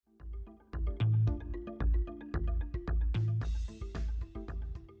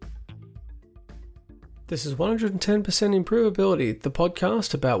This is 110% Improvability, the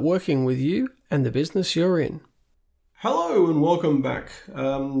podcast about working with you and the business you're in. Hello and welcome back.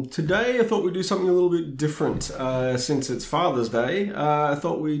 Today I thought we'd do something a little bit different. Since it's Father's Day, I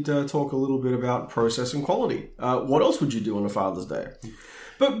thought we'd talk a little bit about process and quality. What else would you do on a Father's Day?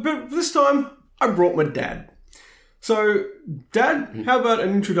 But this time I brought my dad. So, Dad, how about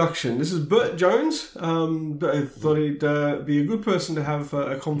an introduction? This is Bert Jones. I thought he'd be a good person to have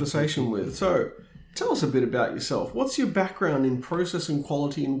a conversation with. So, tell us a bit about yourself. What's your background in process and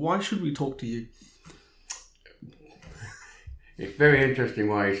quality, and why should we talk to you? It's very interesting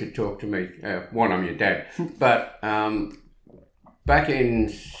why you should talk to me. One, I'm your dad. But back in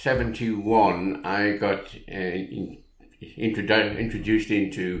 1971, I got introduced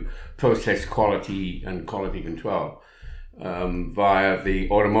into process quality and quality control via the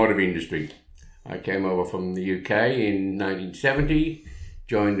automotive industry. I came over from the UK in 1970,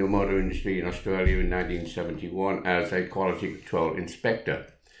 joined the automotive industry in Australia in 1971 as a quality control inspector.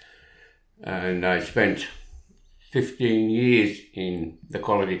 And I spent 15 years in the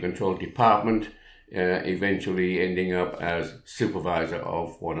quality control department, eventually ending up as supervisor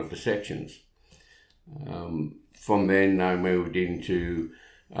of one of the sections. From then I moved into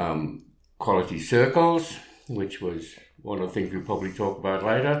quality circles, which was one of the things we'll probably talk about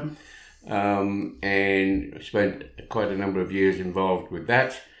later, and spent quite a number of years involved with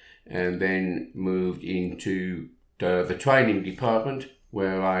that, and then moved into the training department,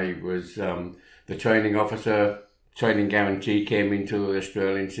 where I was the training officer. Training guarantee came into the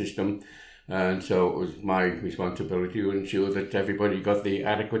Australian system, and so it was my responsibility to ensure that everybody got the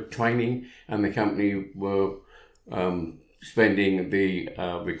adequate training and the company were spending the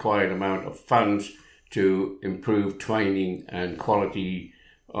required amount of funds to improve training and quality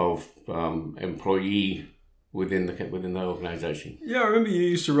of employee within the organisation. Yeah, I remember you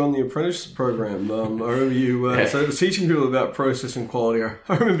used to run the apprentice program. I remember you so it was teaching people about process and quality.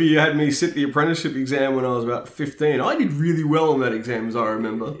 I remember you had me sit the apprenticeship exam when I was about 15. I did really well in that exam, as I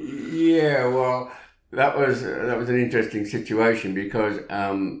remember. Yeah, well, that was an interesting situation because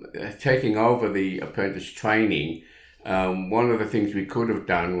taking over the apprentice training, one of the things we could have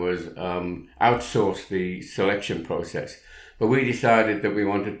done was outsource the selection process. But we decided that we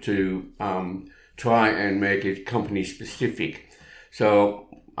wanted to try and make it company specific. So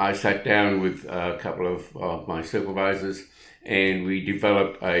I sat down with a couple of my supervisors and we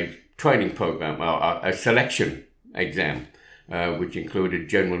developed a training program, a selection exam, which included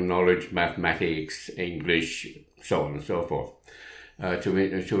general knowledge, mathematics, English, so on and so forth,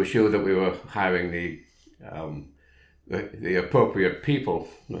 to assure that we were hiring the appropriate people.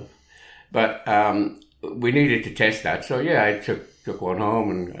 But we needed to test that. So yeah, I took one home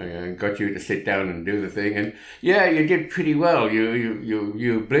and got you to sit down and do the thing. And yeah, you did pretty well.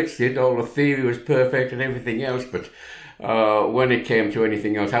 You blitzed it. All the theory was perfect and everything else. But when it came to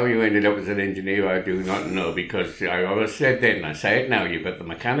anything else, how you ended up as an engineer, I do not know. Because I always said then, and I say it now, you've got the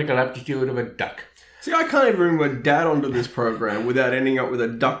mechanical aptitude of a duck. See, I can't even bring my dad onto this program without ending up with a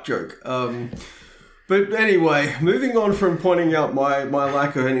duck joke. But anyway, moving on from pointing out my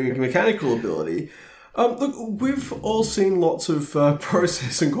lack of any mechanical ability, look, we've all seen lots of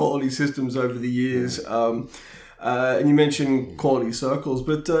process and quality systems over the years, and you mentioned quality circles,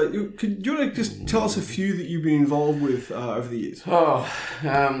 but do you want to just tell us a few that you've been involved with over the years? Well,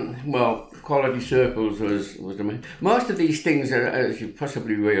 quality circles was most of these things, as you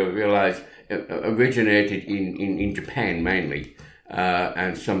possibly realise, originated in Japan mainly,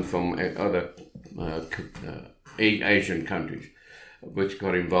 and some from other Asian countries, which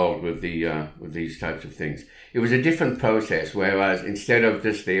got involved with these types of things. It was a different process, whereas instead of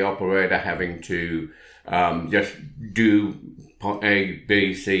just the operator having to just do A,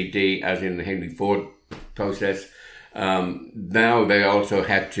 B, C, D, as in the Henry Ford process, now they also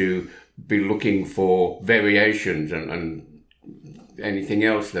had to be looking for variations and anything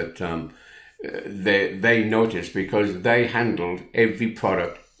else that they noticed, because they handled every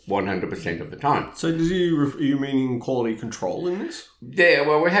product 100% of the time. So are you meaning quality control in this? Yeah,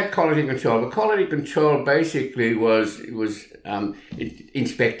 well, we had quality control. But quality control basically was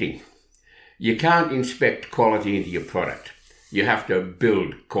inspecting. You can't inspect quality into your product. You have to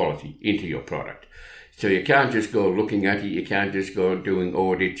build quality into your product. So you can't just go looking at it. You can't just go doing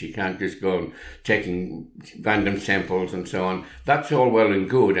audits. You can't just go taking random samples and so on. That's all well and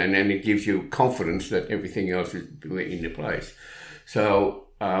good, and then it gives you confidence that everything else is into place. So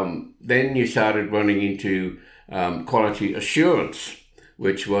then you started running into quality assurance,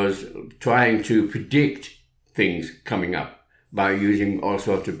 which was trying to predict things coming up by using all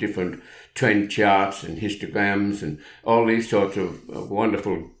sorts of different trend charts and histograms and all these sorts of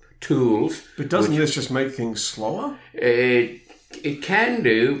wonderful tools. But doesn't this just make things slower? It can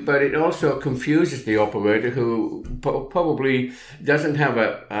do, but it also confuses the operator, who probably doesn't have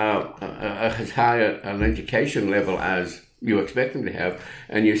as high an education level as you expect them to have,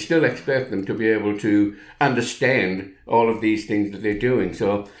 and you still expect them to be able to understand all of these things that they're doing.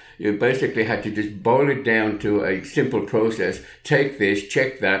 So you basically had to just boil it down to a simple process. Take this,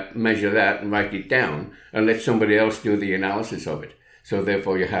 check that, measure that, and write it down, and let somebody else do the analysis of it. So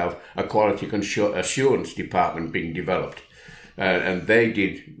therefore you have a quality assurance department being developed. And they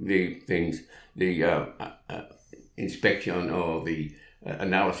did the things, the inspection or the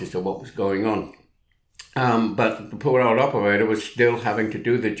analysis of what was going on. But the poor old operator was still having to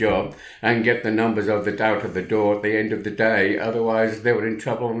do the job and get the numbers out of the door at the end of the day. Otherwise, they were in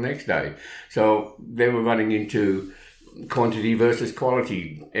trouble the next day. So they were running into quantity versus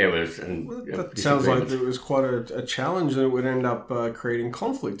quality errors. And that sounds like it was quite a challenge, and it would end up creating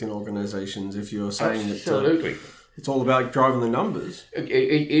conflict in organisations if you're saying absolutely. It's all about driving the numbers.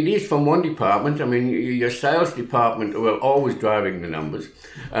 It is from one department. I mean, your sales department were always driving the numbers.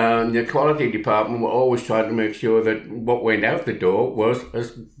 The quality department were always trying to make sure that what went out the door was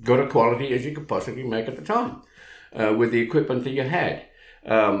as good a quality as you could possibly make at the time with the equipment that you had.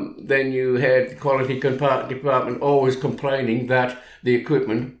 Then you had the quality department always complaining that the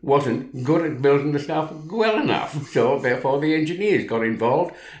equipment wasn't good at building the stuff well enough. So therefore the engineers got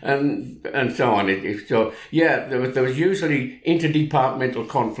involved and so on. There was usually interdepartmental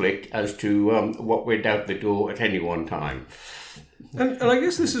conflict as to what went out the door at any one time. And I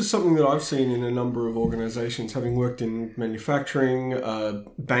guess this is something that I've seen in a number of organisations, having worked in manufacturing,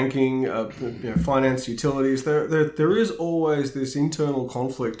 banking, finance, utilities. There is always this internal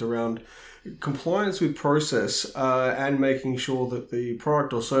conflict around compliance with process and making sure that the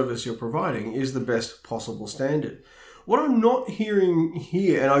product or service you're providing is the best possible standard. What I'm not hearing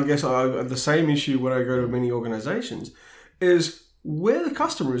here, and I guess I have the same issue when I go to many organisations, is where the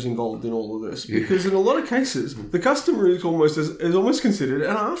customer is involved in all of this, because in a lot of cases the customer is almost considered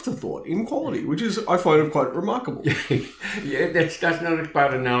an afterthought in quality, which is, I find it quite remarkable. That's not a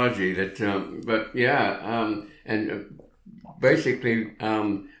bad analogy. Basically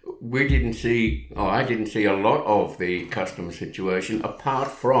I didn't see a lot of the customer situation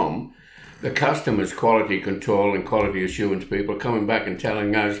apart from the customer's quality control and quality assurance people coming back and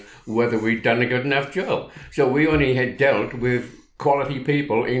telling us whether we'd done a good enough job. So we only had dealt with quality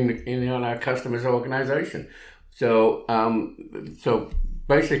people in our customers' organisation. So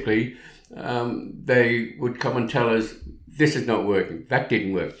basically, they would come and tell us, this is not working, that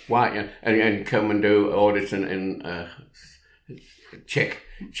didn't work, why? And come and do audits and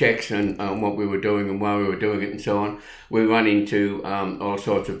checks and what we were doing and why we were doing it and so on. We run into all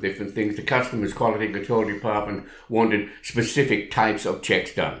sorts of different things. The customer's quality control department wanted specific types of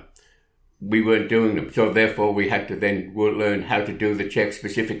checks done. We weren't doing them, so therefore we had to then learn how to do the checks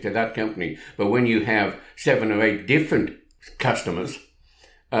specific to that company. But when you have 7 or 8 different customers,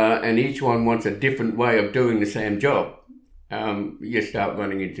 and each one wants a different way of doing the same job, you start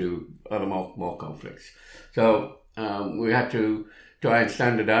running into other more conflicts. So we had to try and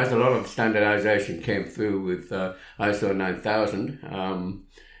standardize. A lot of standardization came through with ISO 9000,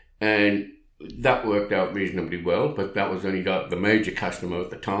 and that worked out reasonably well, but that was only the major customer at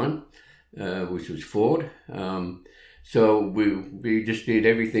the time, which was Ford. So we just did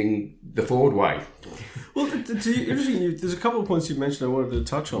everything the Ford way. Well, it's interesting. There's a couple of points you mentioned I wanted to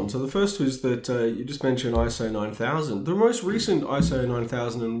touch on. So the first was that you just mentioned ISO 9000. The most recent ISO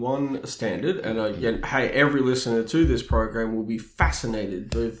 9001 standard, and again, hey, every listener to this program will be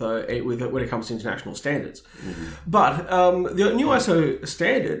fascinated with when it comes to international standards. Mm-hmm. But the new ISO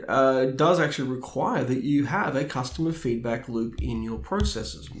standard does actually require that you have a customer feedback loop in your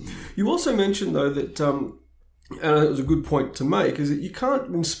processes. You also mentioned, though, that and it was a good point to make, is that you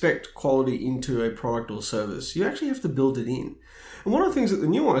can't inspect quality into a product or service. You actually have to build it in. And one of the things that the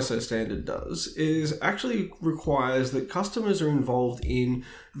new ISO standard does is actually requires that customers are involved in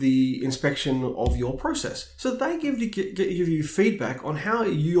the inspection of your process. So they give you feedback on how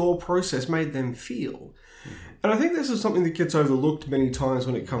your process made them feel. And I think this is something that gets overlooked many times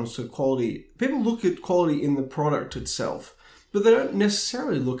when it comes to quality. People look at quality in the product itself, but they don't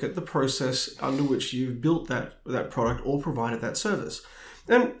necessarily look at the process under which you've built that product or provided that service.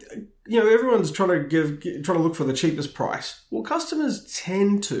 And everyone's trying to look for the cheapest price. Well, customers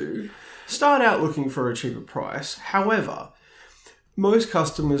tend to start out looking for a cheaper price. However, most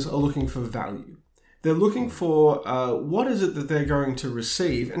customers are looking for value. They're looking for what is it that they're going to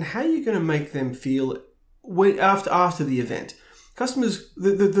receive and how you're going to make them feel after the event. customers,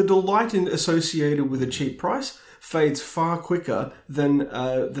 the delight associated with a cheap price fades far quicker than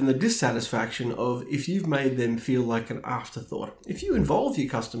the dissatisfaction of if you've made them feel like an afterthought. If you involve your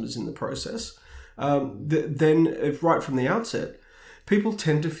customers in the process, then right from the outset, people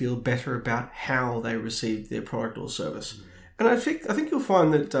tend to feel better about how they received their product or service. And I think you'll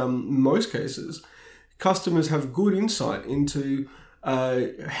find that in most cases, customers have good insight into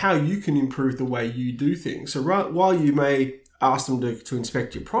how you can improve the way you do things. So while you may ask them to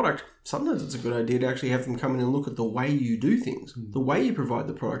inspect your product, sometimes it's a good idea to actually have them come in and look at the way you do things, the way you provide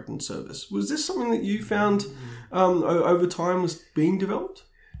the product and service. Was this something that you found over time was being developed?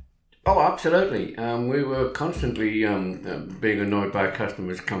 Oh, absolutely. We were constantly being annoyed by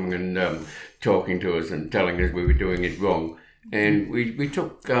customers coming and talking to us and telling us we were doing it wrong. And we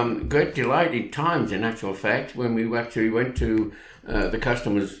took great delight in times, in actual fact, when we actually went to the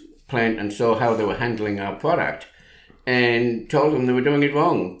customer's plant and saw how they were handling our product and told them they were doing it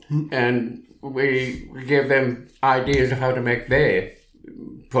wrong. And we gave them ideas of how to make their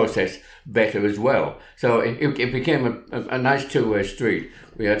process better as well. So it became a nice two-way street.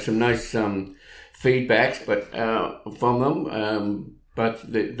 We had some nice feedbacks from them,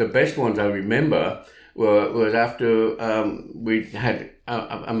 but the best ones I remember was after we had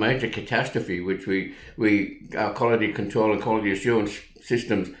a major catastrophe, which our quality control and quality assurance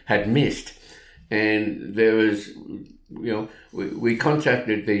systems had missed. And there was, we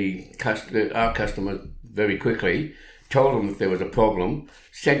contacted our customer very quickly, told them that there was a problem,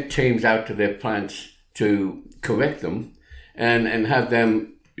 sent teams out to their plants to correct them, and have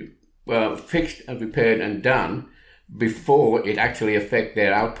them fixed and repaired and done before it actually affect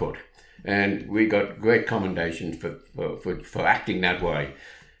their output. And we got great commendations for acting that way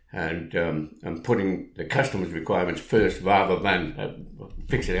and putting the customer's requirements first rather than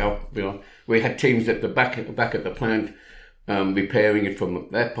fixing it up. We had teams at the back at the plant repairing it from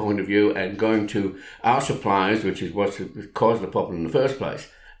that point of view and going to our suppliers, which is what caused the problem in the first place,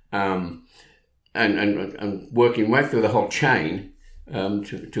 and working right through the whole chain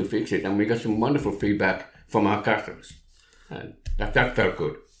to fix it. And we got some wonderful feedback from our customers, and that felt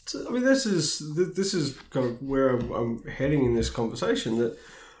good. So, I mean, this is kind of where I'm heading in this conversation, that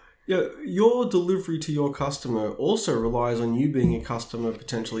your delivery to your customer also relies on you being a customer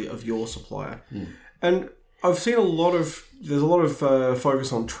potentially of your supplier. And I've seen there's a lot of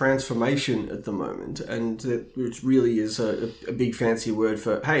focus on transformation at the moment, and which really is a big fancy word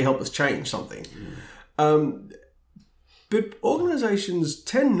for, hey, help us change something. But organizations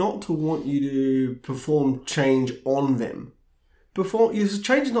tend not to want you to perform change on them.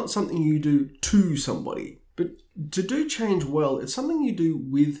 Change is not something you do to somebody, but to do change well, it's something you do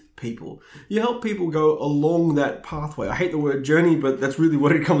with people. You help people go along that pathway. I hate the word journey, but that's really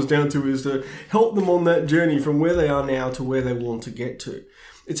what it comes down to, is to help them on that journey from where they are now to where they want to get to.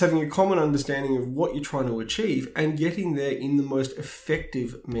 It's having a common understanding of what you're trying to achieve and getting there in the most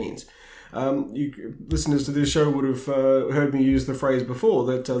effective means. Listeners to this show would have heard me use the phrase before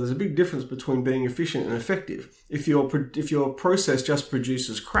that there's a big difference between being efficient and effective. If your process just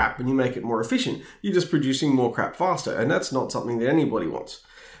produces crap and you make it more efficient, you're just producing more crap faster, and that's not something that anybody wants,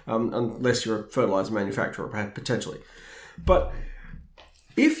 unless you're a fertilizer manufacturer, potentially. But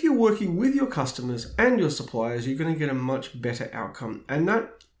if you're working with your customers and your suppliers, you're going to get a much better outcome, and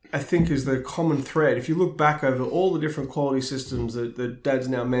that, I think, is the common thread. If you look back over all the different quality systems that Dad's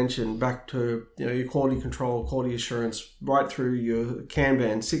now mentioned, back to your quality control, quality assurance, right through your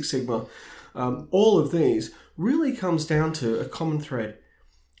Kanban, Six Sigma, all of these really comes down to a common thread.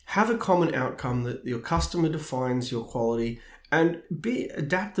 Have a common outcome that your customer defines your quality, and be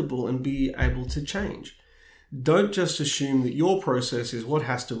adaptable and be able to change. Don't just assume that your process is what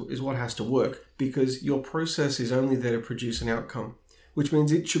has to work, because your process is only there to produce an outcome, which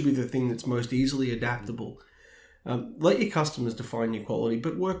means it should be the thing that's most easily adaptable. Let your customers define your quality,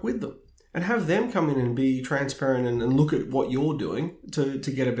 but work with them and have them come in and be transparent and look at what you're doing to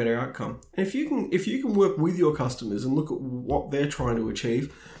get a better outcome. And if you can work with your customers and look at what they're trying to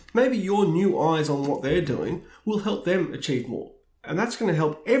achieve, maybe your new eyes on what they're doing will help them achieve more. And that's going to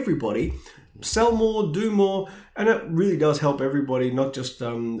help everybody sell more, do more, and it really does help everybody, not just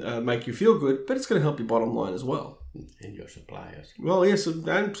make you feel good, but it's going to help your bottom line as well. And your suppliers. Well, yes,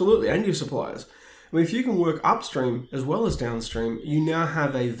 absolutely, and your suppliers. I mean, if you can work upstream as well as downstream, you now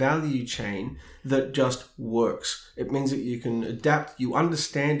have a value chain that just works. It means that you can adapt, you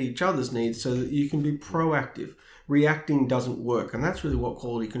understand each other's needs so that you can be proactive. Reacting doesn't work, and that's really what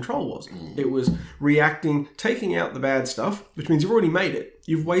quality control was. It was reacting, taking out the bad stuff, which means you've already made it.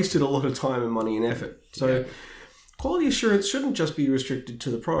 You've wasted a lot of time and money and effort. So quality assurance shouldn't just be restricted to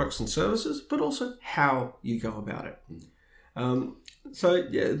the products and services, but also how you go about it. So,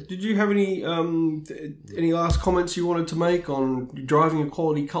 did you have any last comments you wanted to make on driving a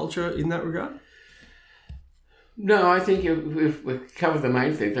quality culture in that regard? No, I think we've covered the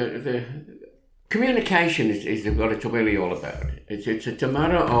main thing. The communication is what it's really all about. It's a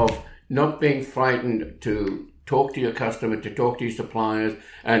matter of not being frightened to talk to your customer, to talk to your suppliers,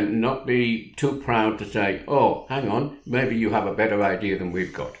 and not be too proud to say, oh, hang on, maybe you have a better idea than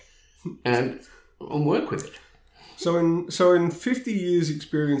we've got, and work with it. So in 50 years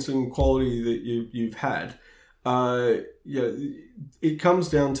experience in quality that you've had, it comes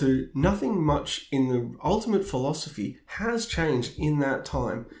down to nothing much in the ultimate philosophy has changed in that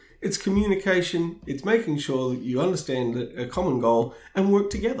time. It's communication. It's making sure that you understand a common goal and work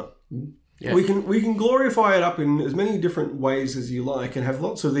together. Yeah. We can glorify it up in as many different ways as you like and have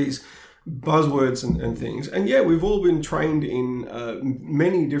lots of these buzzwords and things. And we've all been trained in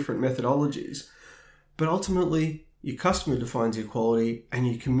many different methodologies, but ultimately your customer defines your quality, and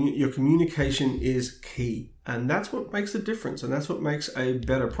your communication is key. And that's what makes the difference. And that's what makes a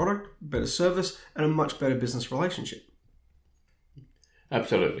better product, better service, and a much better business relationship.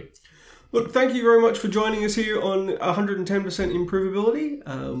 Absolutely. Look, thank you very much for joining us here on 110% Improvability.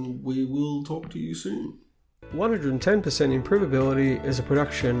 We will talk to you soon. 110% Improvability is a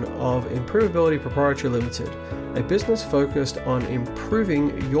production of Improvability Proprietary Limited, a business focused on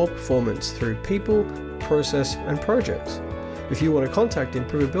improving your performance through people, process and projects. If you want to contact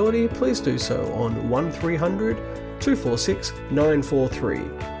Improvability, please do so on 1300 246 943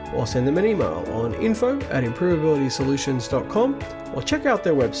 or send them an email on info@improvabilitysolutions.com or check out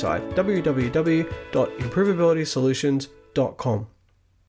their website www.improvabilitysolutions.com.